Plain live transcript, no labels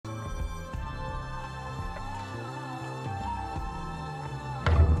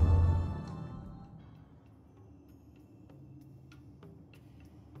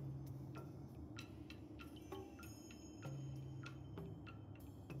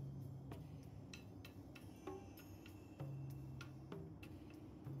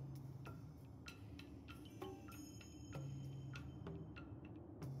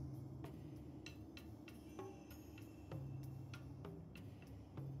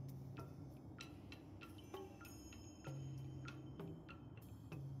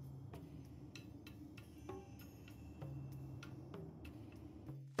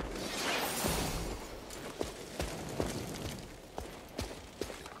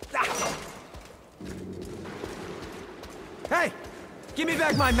Hey! Give me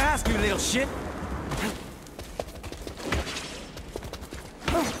back my mask, you little shit!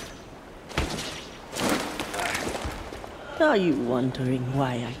 Are you wondering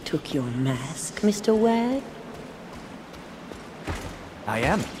why I took your mask, Mr. Wag? I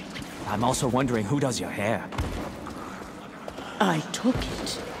am. I'm also wondering who does your hair. I took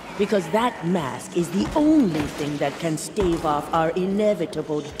it because that mask is the only thing that can stave off our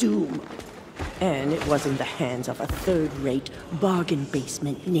inevitable doom. And it was in the hands of a third-rate bargain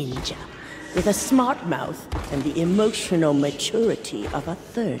basement ninja with a smart mouth and the emotional maturity of a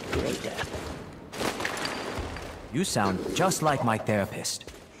third grader. You sound just like my therapist.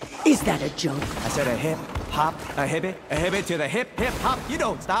 Is that a joke? I said a hip, hop, a hibbit to the hip, hip, hop. You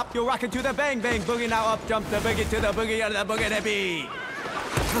don't stop. You're rocking to the bang, bang, boogie. Now up jump the boogie to the boogie of the boogie to beat.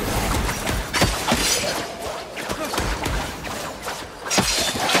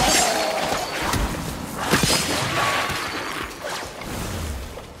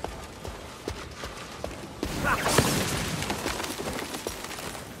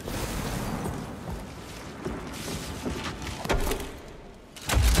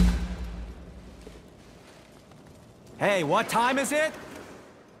 Hey, what time is it?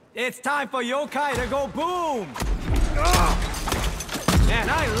 It's time for yokai to go boom! Ugh. Man,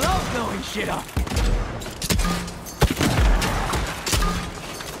 I love blowing shit up!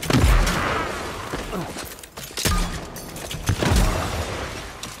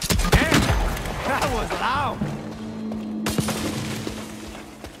 Man, that was loud!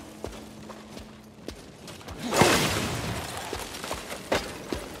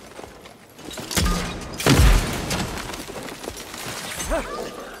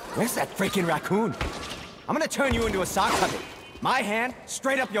 Where's that freaking raccoon? I'm gonna turn you into a sock puppet. My hand,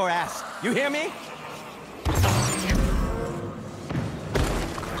 straight up your ass. You hear me?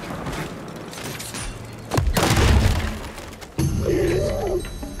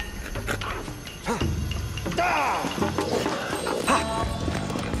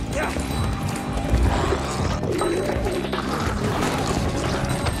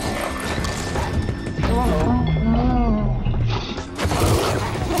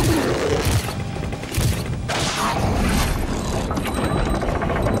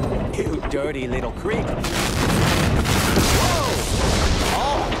 Dirty little creep. Whoa!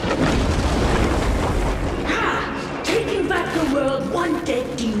 Oh! Taking back the world one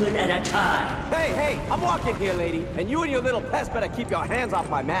dead demon at a time. Hey, hey! I'm walking here, lady. And you and your little pest better keep your hands off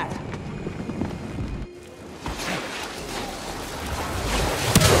my mat.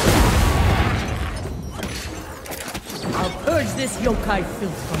 I'll purge this yokai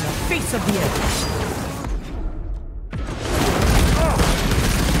filth from the face of the earth.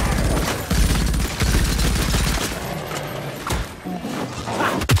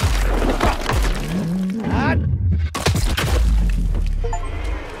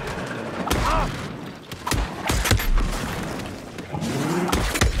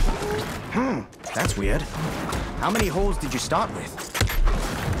 That's weird. How many holes did you start with?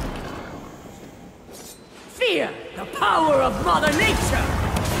 Fear the power of Mother Nature!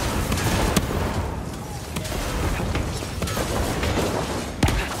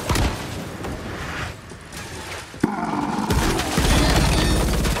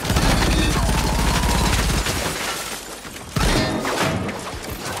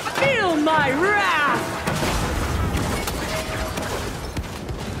 Feel my wrath!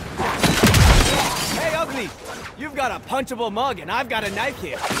 Hey, ugly! You've got a punchable mug and I've got a knife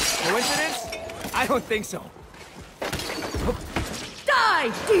here. Coincidence? I don't think so.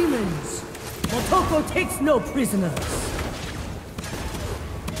 Die, demons! Motoko takes no prisoners.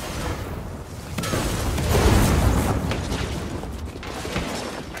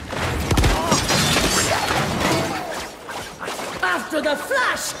 After the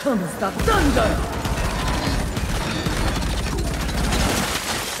flash comes the thunder!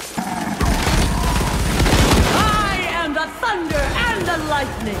 I am the thunder and the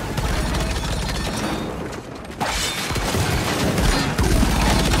lightning!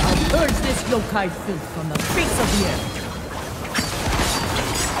 Purge this yokai filth from the face of the earth.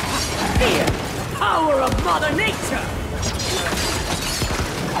 Fear the power of Mother Nature!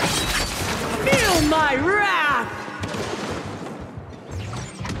 Feel my wrath!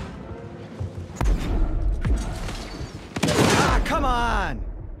 Ah, come on!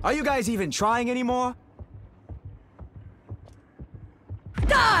 Are you guys even trying anymore?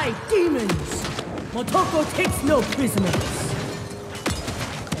 Die, demons! Motoko takes no prisoners.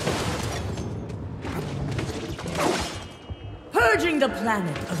 Purging the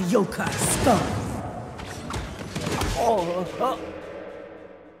planet of yokai scum.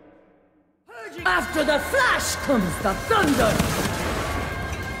 After the flash comes the thunder!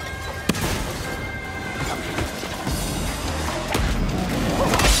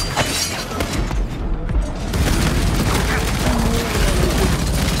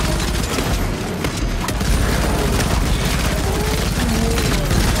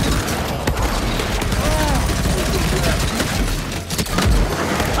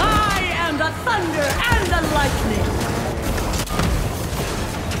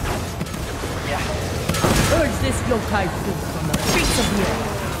 Urge this yokai fruit from the face of the earth.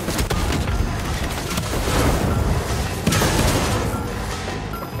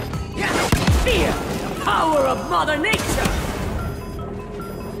 Fear! Power of Mother Nature!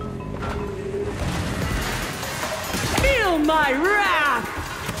 Feel my wrath!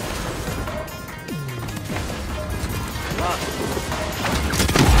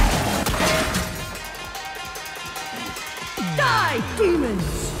 Die, demons!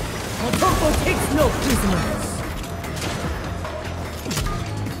 Motoko takes no prisoners!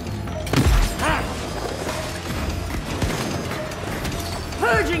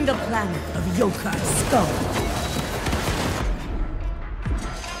 Purging the planet of yokai scum!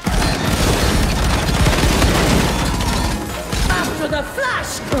 After the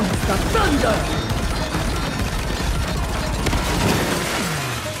flash comes the thunder!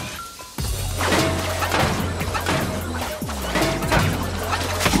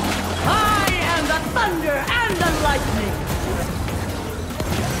 Thunder and the lightning!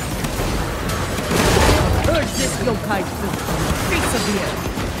 Urge this yokai fruit from the face of the earth.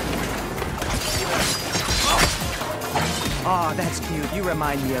 Oh, that's cute. You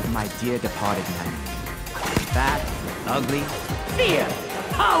remind me of my dear departed man. Fat, ugly. Fear!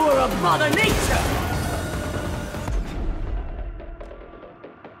 Power of Mother Nature!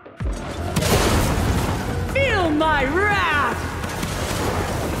 Feel my wrath!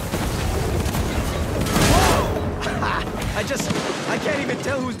 I can't even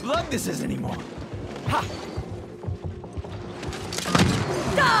tell whose blood this is anymore. Ha!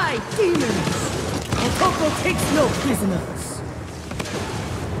 Die, demons! Motoko takes no prisoners.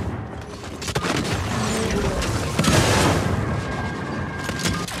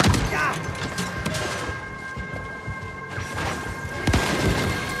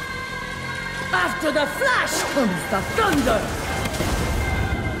 After the flash comes the thunder!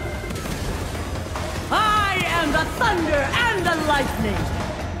 I am the thunder and the lightning!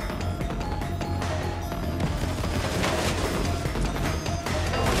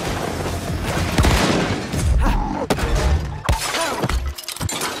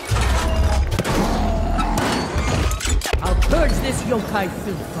 I'll purge this yokai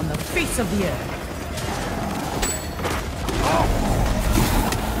fruit from the face of the earth.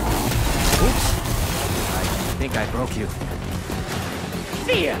 Oops. I think I broke you.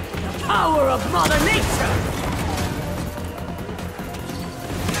 Fear! The power of Mother Nature!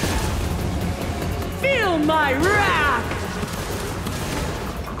 Feel my wrath!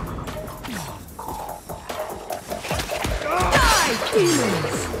 Die,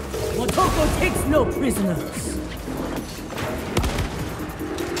 demons! Motoko takes no prisoners.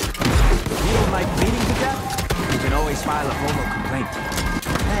 You don't like bleeding to death? You can always file a formal complaint.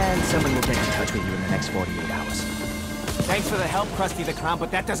 And someone will get in touch with you in the next 48 hours. Thanks for the help, Krusty the Clown,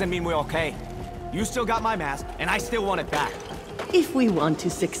 but that doesn't mean we're okay. You still got my mask, and I still want it back. If we want to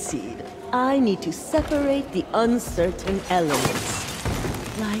succeed, I need to separate the uncertain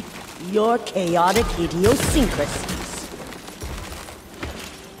elements. Like your chaotic idiosyncrasies.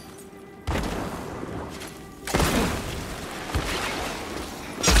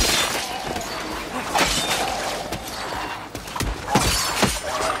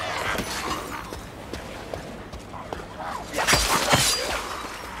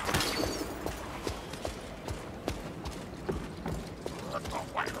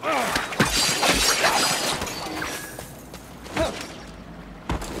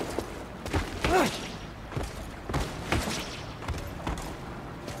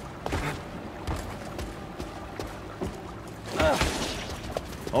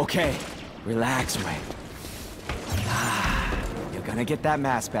 Okay, relax, Wayne. You're gonna get that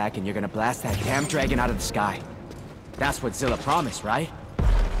mask back and you're gonna blast that damn dragon out of the sky. That's what Zilla promised, right?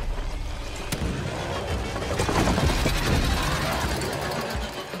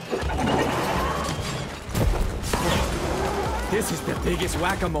 This is the biggest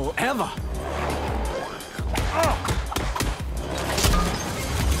whack-a-mole ever!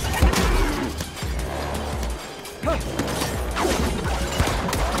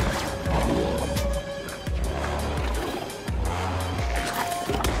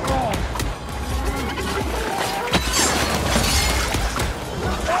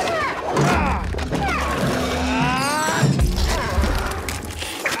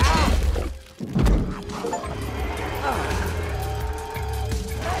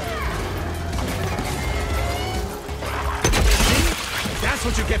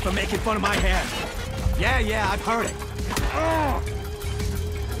 back for making fun of my hair. Yeah, I've heard it. Oh.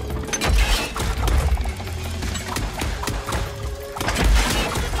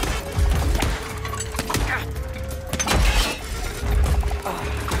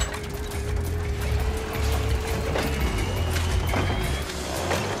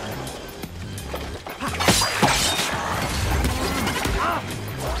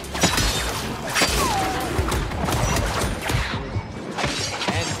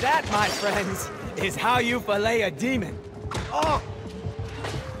 My friends, is how you fillet a demon. Oh!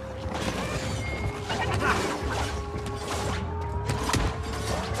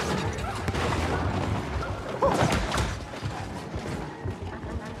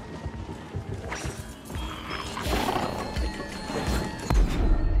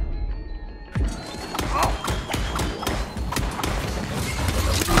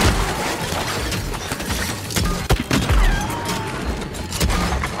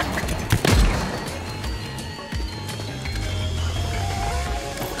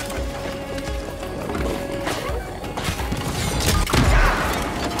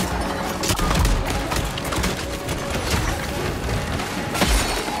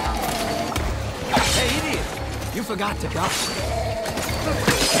 Forgot to go.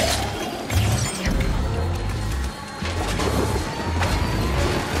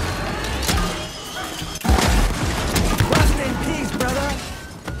 Rest in peace, brother.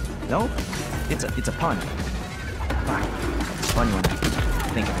 No, it's a pun. Fine. It's funny when I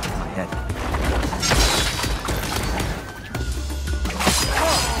think of it in my head.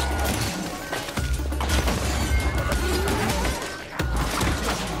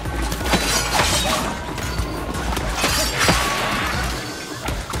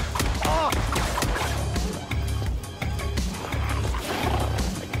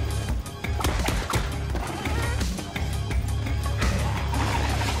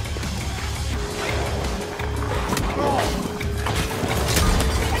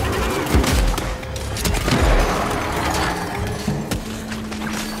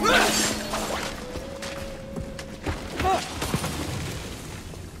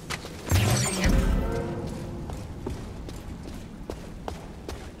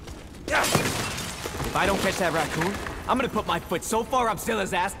 If I don't catch that raccoon, I'm gonna put my foot so far up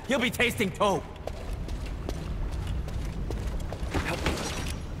Zilla's ass, he'll be tasting toad.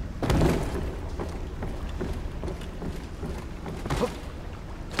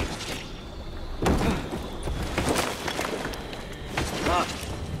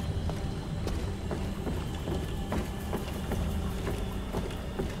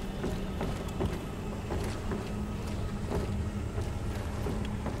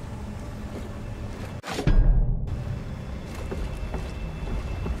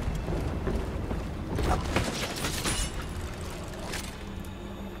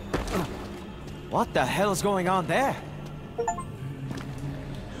 What the hell's going on there?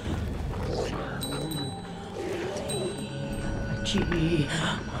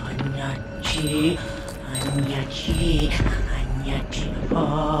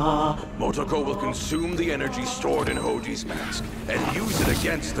 Motoko will consume the energy stored in Hoji's mask and use it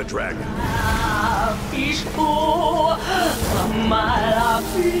against the dragon.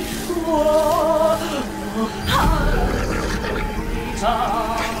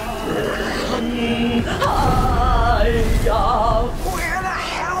 Where the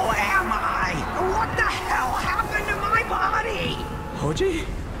hell am I? What the hell happened to my body? Hoji?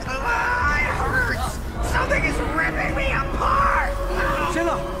 It hurts! Something is ripping me apart!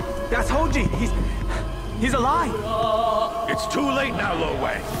 Zilla! That's Hoji! He's alive! It's too late now, Lo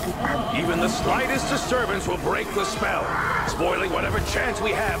Wang. Even the slightest disturbance will break the spell, spoiling whatever chance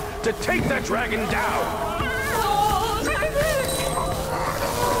we have to take that dragon down.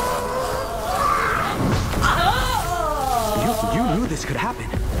 You knew this could happen.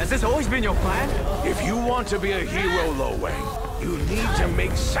 Has this always been your plan? If you want to be a hero, Lo Wang, you need to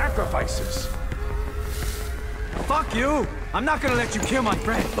make sacrifices. Fuck you! I'm not gonna let you kill my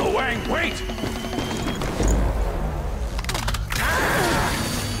friend. Lo Wang, wait!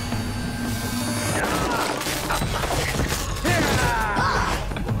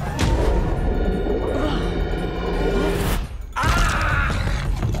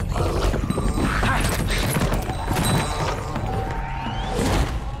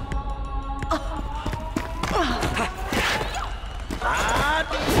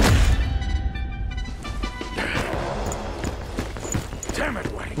 Damn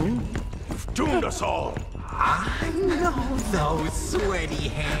it, Wang! You've doomed us all! I know those sweaty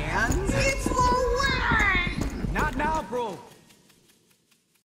hands. It's Lo Wang! Not now, bro!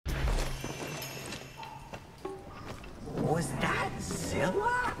 Was that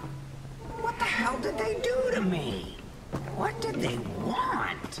Zilla? did they do to me? What did they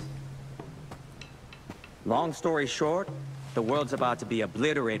want? Long story short, the world's about to be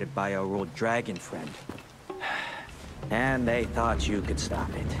obliterated by our old dragon friend. And they thought you could stop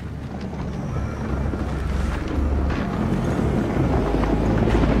it.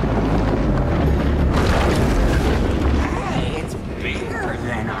 Hey, it's bigger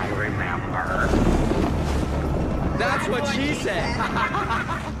than I remember. That's what she said!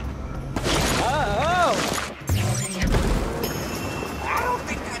 Oh! I don't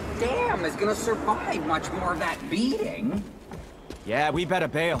think that dam is gonna survive much more of that beating. Yeah, we better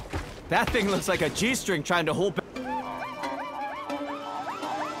bail. That thing looks like a G-string trying to hold back.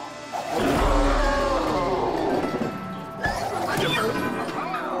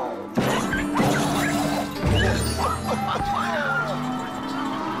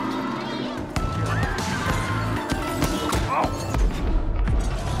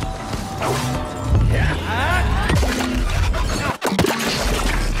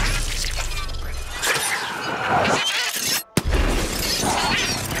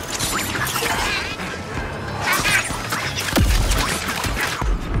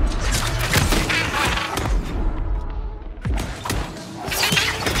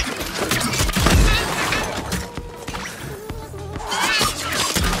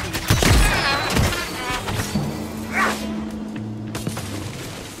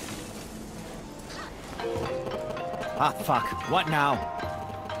 Ah, fuck. What now?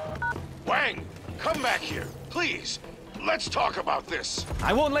 Wang, come back here, please. Let's talk about this.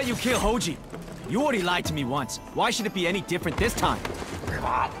 I won't let you kill Hoji. You already lied to me once. Why should it be any different this time?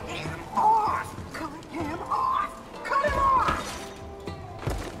 Cut him off! Cut him off! Cut him off!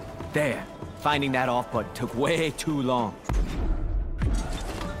 There. Finding that off button took way too long.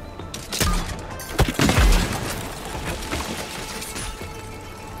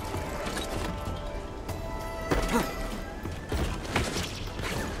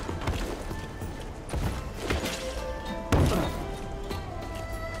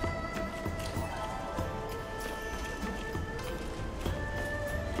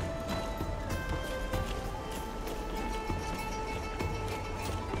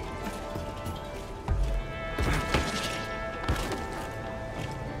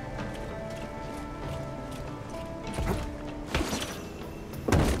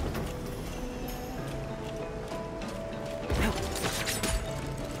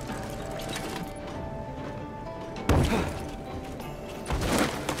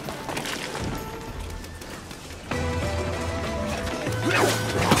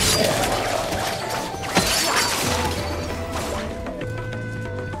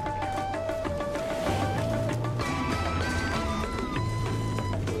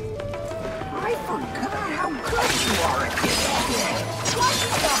 I forgot how good you are at this shit. Why did you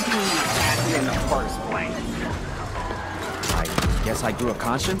stop being an assassin in the first place? I guess I grew a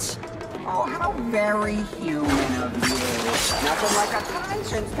conscience? Oh, how very human of you. Nothing like a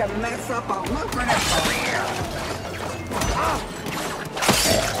conscience to mess up a lucrative career.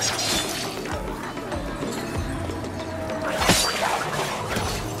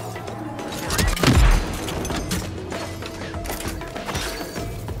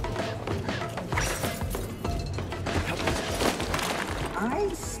 I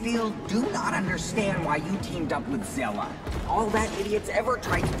still do not understand why you teamed up with Zilla. All that idiot's ever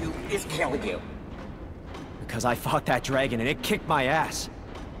tried to do is kill you. Because I fought that dragon and it kicked my ass.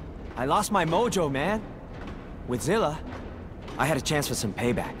 I lost my mojo, man. With Zilla, I had a chance for some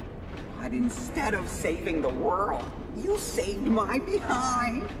payback. But instead of saving the world, you saved my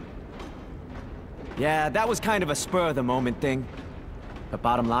behind. Yeah, that was kind of a spur-of-the-moment thing. But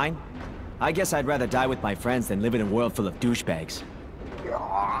bottom line, I guess I'd rather die with my friends than live in a world full of douchebags.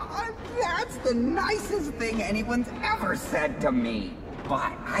 Aw, that's the nicest thing anyone's ever said to me.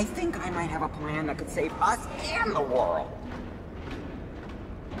 But I think I might have a plan that could save us and the world.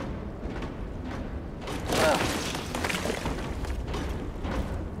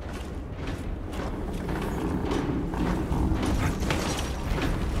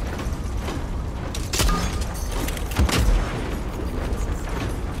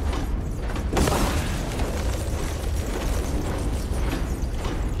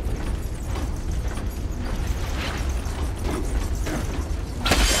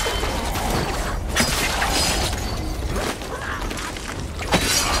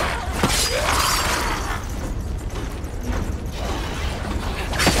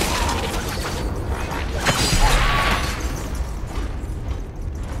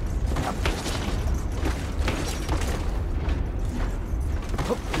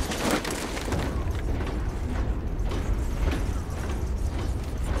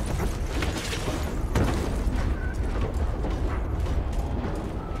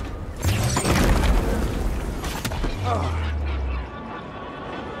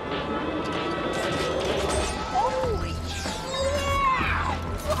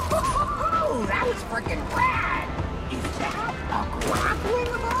 looks freaking rad! Is that a grappling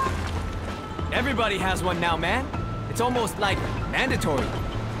hook? Everybody has one now, man. It's almost like mandatory.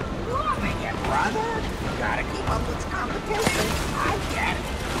 Loving it, brother! Gotta keep up with competition. I get it.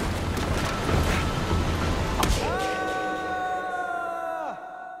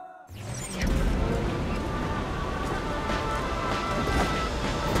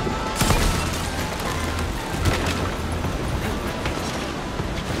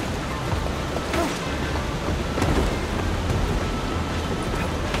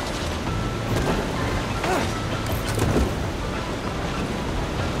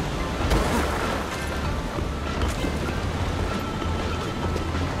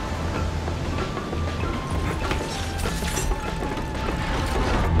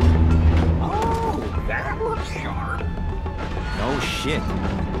 Shit.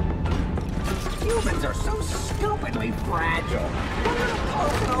 Humans are so stupidly fragile. One little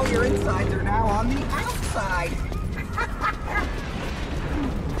poke and all your insides are now on the outside.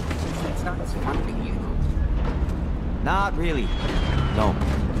 It's not as fun to you. Not really. No.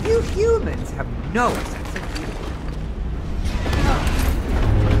 You humans have no sense of humor.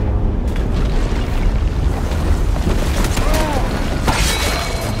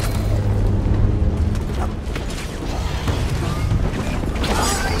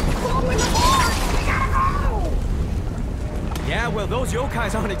 Yeah, well, those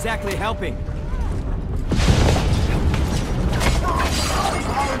yokais aren't exactly helping. Oh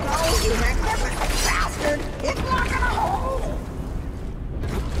no, you magnificent bastard! It's not gonna hold!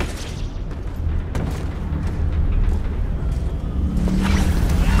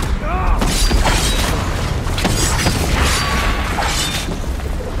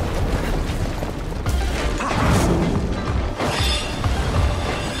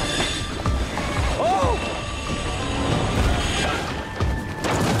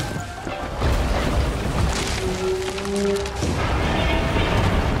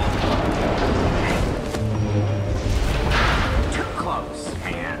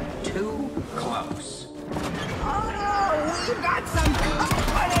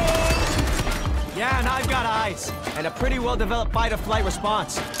 And a pretty well-developed fight-or-flight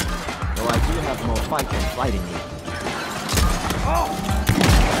response. Though I do have more fight than flight in me. Oh!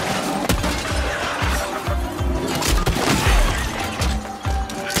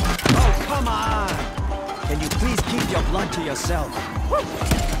 Oh, come on! Can you please keep your blood to yourself?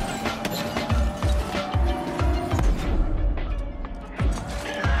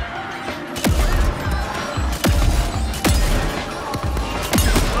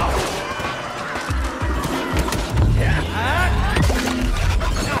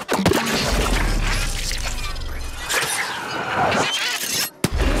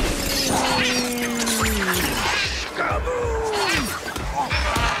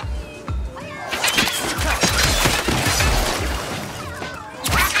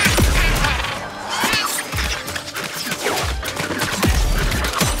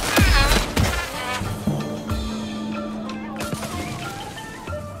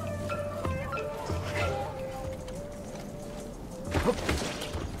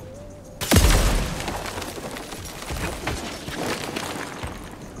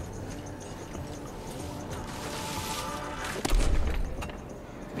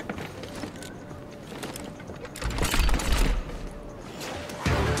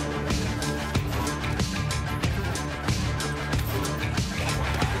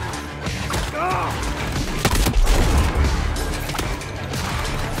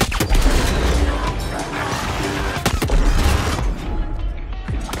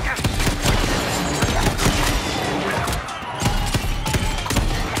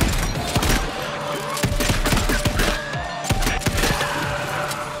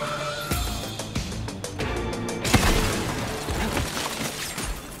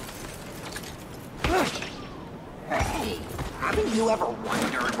 Haven't you ever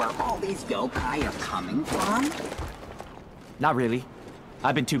wondered where all these yokai are coming from? Not really.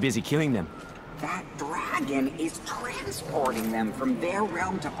 I've been too busy killing them. That dragon is transporting them from their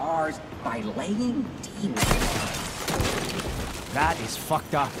realm to ours by laying demons. That is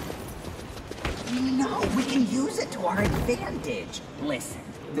fucked up. No, we can use it to our advantage. Listen,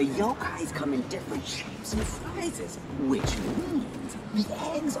 the yokais come in different shapes and sizes, which means the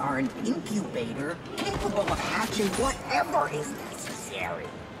eggs are an incubator capable of hatching whatever is necessary.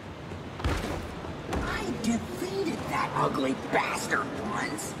 I defeated that ugly bastard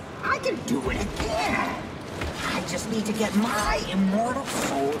once. I can do it again. I just need to get my immortal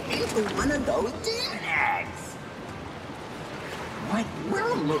soul into one of those demon eggs. What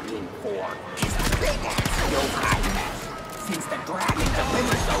we're looking for is a big-ass yokai nest. Since the dragon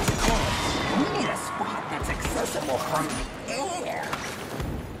delivers those eggs, we need visible from the air.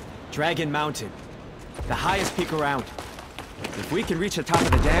 Dragon Mountain. The highest peak around. If we can reach the top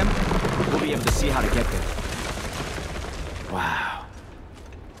of the dam, we'll be able to see how to get there. Wow.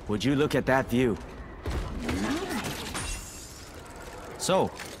 Would you look at that view?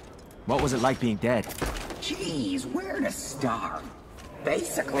 So, what was it like being dead? Geez, where to start?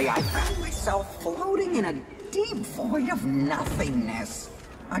 Basically, I found myself floating in a deep void of nothingness.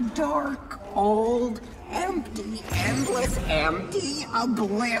 A dark, old, empty, endless, empty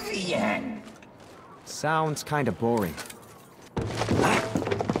oblivion. Sounds kinda boring.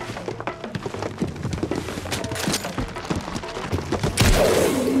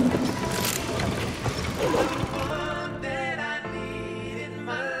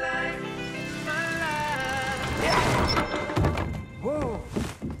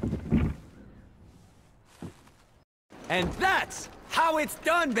 And that's how it's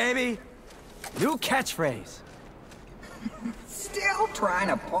done, baby! New catchphrase. Still trying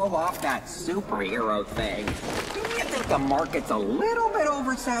to pull off that superhero thing. Don't you think the market's a little bit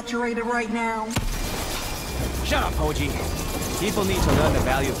oversaturated right now? Shut up, Hoji. People need to learn the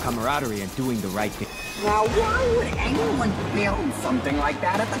value of camaraderie and doing the right thing. Now, why would anyone build something like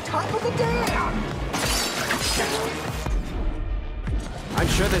that at the top of the dam? I'm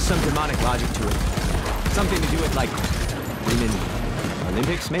sure there's some demonic logic to it. Something to do with, like, women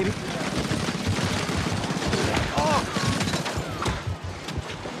Olympics, maybe?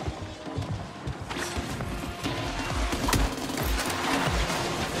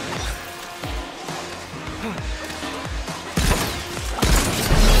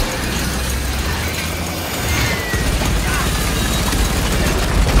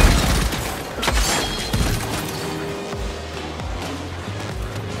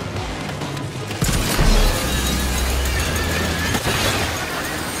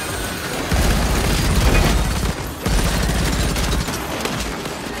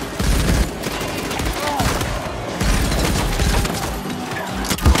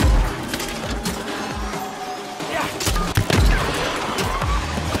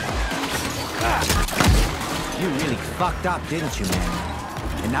 You really fucked up, didn't you, man?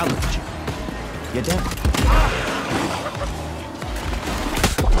 And now look at you. You're dead.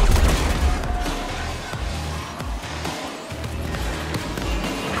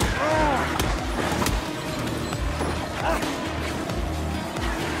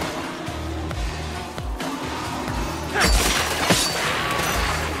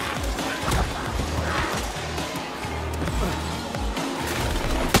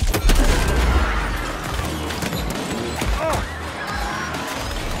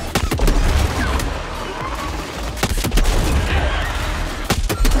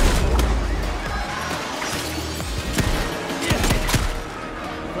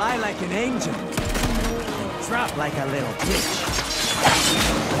 Fly like an angel. Drop like a little bitch.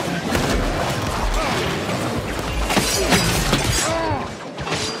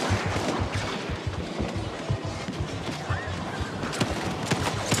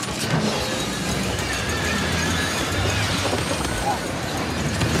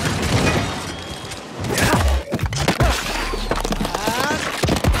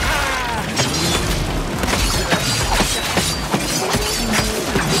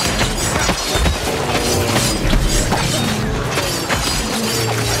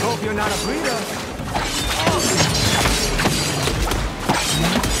 You're not a breeder.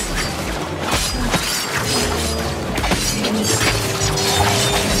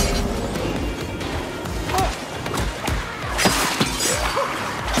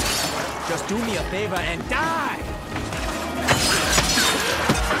 Just do me a favor and die!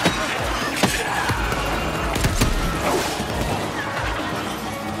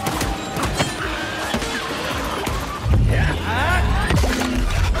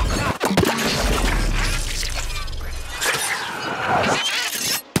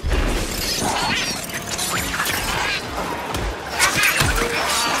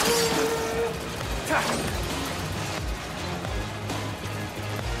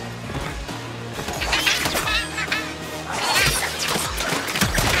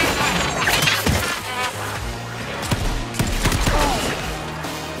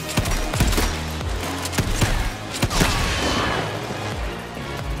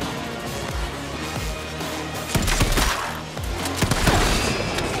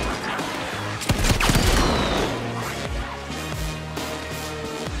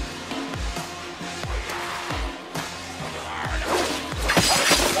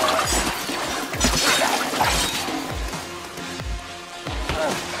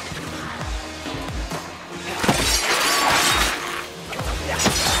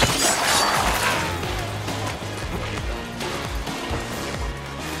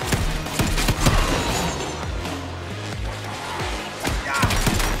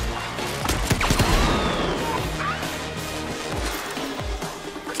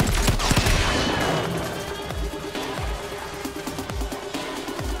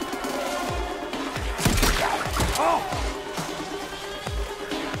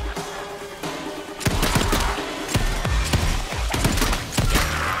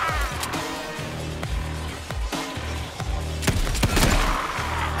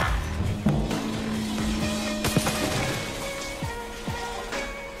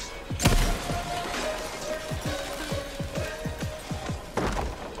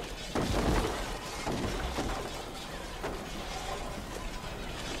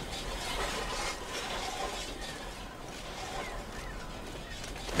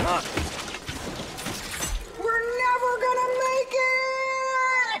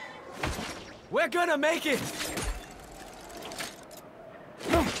 We're gonna make it!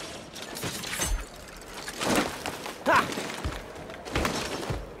 Ha!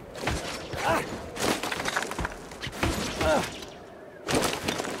 Ah!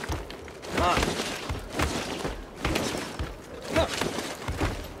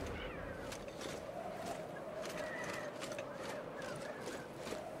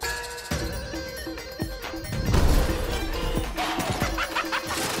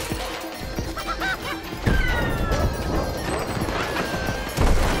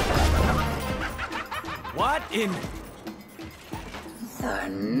 What in... The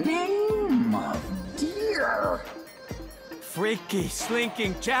name of deer. Freaky,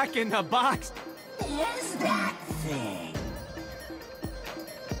 slinking Jack in the Box? Is that thing?